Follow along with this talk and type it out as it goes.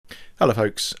Hello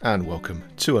folks, and welcome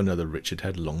to another Richard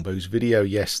Head Longbows video.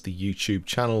 Yes, the YouTube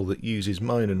channel that uses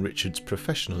mine and Richard's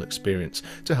professional experience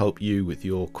to help you with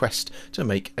your quest to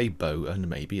make a bow and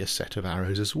maybe a set of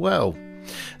arrows as well.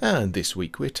 And this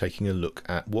week we're taking a look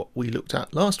at what we looked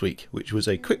at last week, which was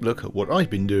a quick look at what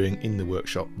I've been doing in the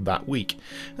workshop that week.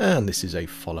 And this is a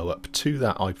follow-up to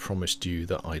that. I promised you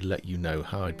that I'd let you know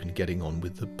how I'd been getting on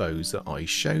with the bows that I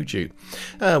showed you.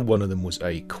 One of them was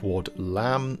a quad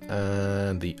lam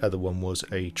and the other one was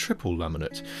a triple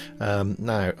laminate.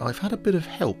 Now I've had a bit of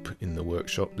help in the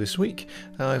workshop this week.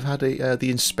 I've had the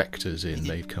inspectors in.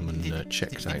 They've come and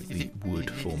checked out the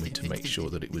wood for me to make sure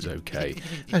that it was okay.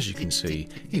 As you can see,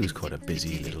 he was quite a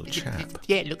busy little chap.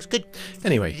 Yeah, it looks good.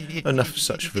 Anyway, enough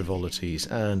such frivolities,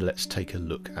 and let's take a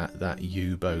look at that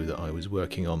yew bow that I was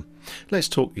working on. Let's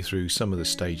talk you through some of the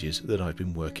stages that I've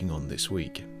been working on this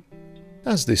week.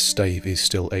 As this stave is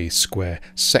still a square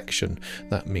section,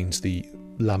 that means the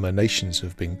laminations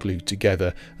have been glued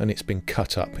together and it's been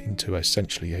cut up into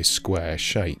essentially a square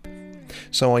shape.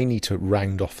 So I need to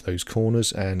round off those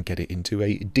corners and get it into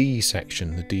a D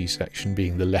section, the D section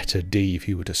being the letter D. If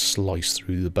you were to slice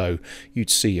through the bow, you'd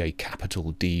see a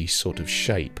capital D sort of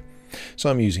shape. So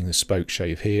I'm using the spoke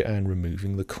shave here and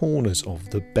removing the corners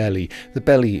of the belly. The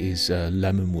belly is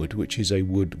lemon wood, which is a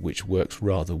wood which works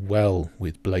rather well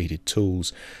with bladed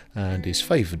tools and is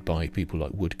favoured by people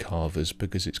like wood carvers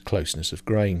because its closeness of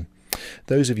grain.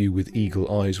 Those of you with eagle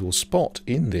eyes will spot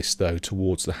in this though,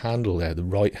 towards the handle there, the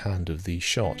right hand of the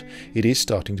shot, it is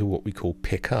starting to what we call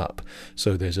pick up.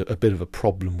 So there's a bit of a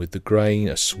problem with the grain,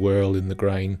 a swirl in the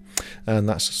grain, and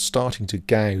that's starting to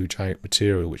gouge out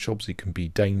material, which obviously can be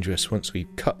dangerous. Once we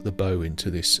cut the bow into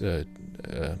this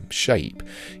shape,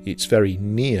 it's very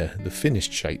near the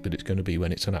finished shape that it's going to be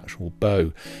when it's an actual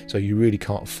bow, so you really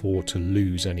can't afford to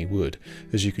lose any wood.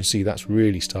 As you can see, that's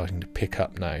really starting to pick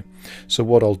up now. So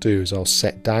what I'll do is I'll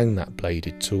set down that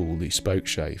bladed tool, the spoke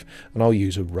shave, and I'll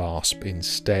use a rasp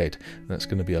instead. That's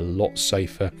going to be a lot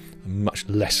safer and much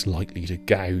less likely to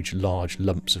gouge large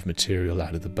lumps of material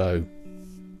out of the bow.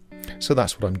 So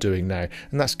that's what I'm doing now,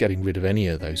 and that's getting rid of any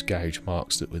of those gouge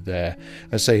marks that were there.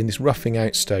 As I say, in this roughing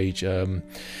out stage,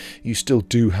 you still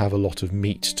do have a lot of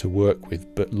meat to work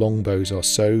with, but longbows are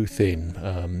so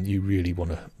thin, you really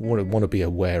want to be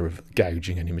aware of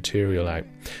gouging any material out.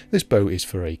 This bow is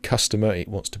for a customer. It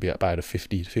wants to be about a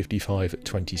 50 to 55 at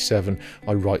 27.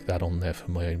 I write that on there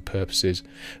for my own purposes.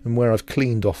 And where I've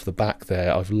cleaned off the back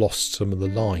there, I've lost some of the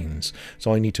lines,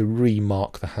 so I need to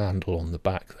remark the handle on the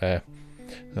back there.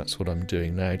 That's what I'm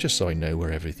doing now, just so I know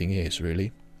where everything is,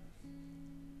 really.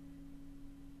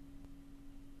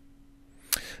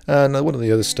 And one of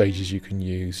the other stages you can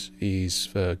use is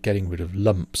for getting rid of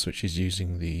lumps, which is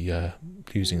using the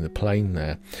plane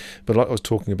there. But like I was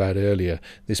talking about earlier,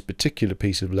 this particular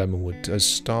piece of lemon wood does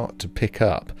start to pick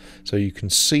up. So you can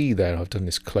see there, I've done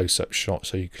this close-up shot,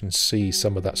 so you can see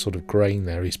some of that sort of grain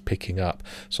there is picking up.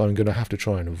 So I'm going to have to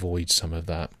try and avoid some of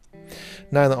that.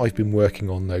 Now that I've been working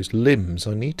on those limbs,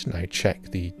 I need to now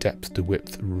check the depth to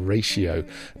width ratio.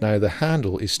 Now the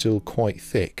handle is still quite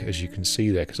thick, as you can see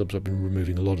there, because I've been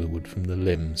removing a lot of wood from the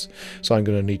limbs. So I'm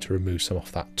going to need to remove some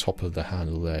off that top of the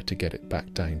handle there to get it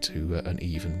back down to an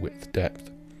even width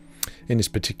depth. In this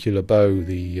particular bow,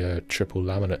 the triple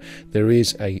laminate, there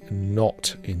is a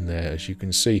knot in there, as you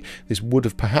can see. This would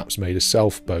have perhaps made a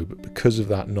self bow, but because of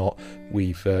that knot,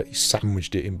 we've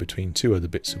sandwiched it in between two other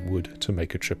bits of wood to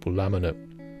make a triple laminate.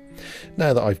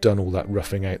 Now that I've done all that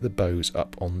roughing out, the bow's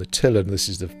up on the tiller, and this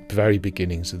is the very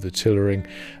beginnings of the tillering.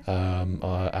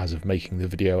 As of making the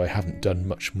video, I haven't done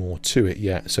much more to it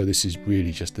yet, so this is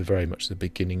really just very much the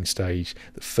beginning stage.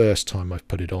 The first time I've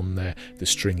put it on there, the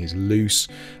string is loose,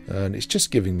 and it's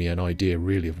just giving me an idea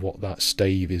really of what that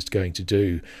stave is going to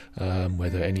do,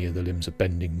 whether any of the limbs are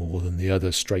bending more than the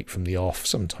others straight from the off.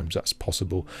 Sometimes that's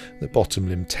possible. The bottom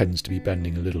limb tends to be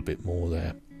bending a little bit more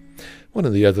there. One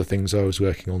of the other things I was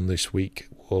working on this week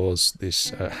was this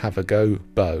Have a Go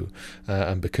bow,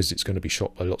 and because it's going to be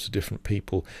shot by lots of different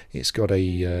people, it's got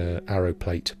a arrow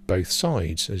plate both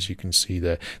sides, as you can see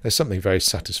there. There's something very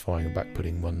satisfying about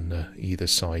putting one either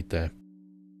side there.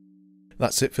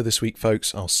 That's it for this week,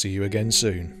 folks. I'll see you again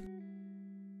soon.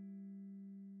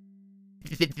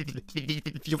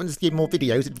 If you want to see more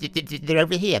videos, they're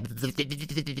over here.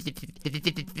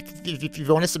 If you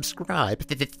want to subscribe,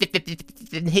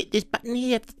 then hit this button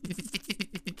here.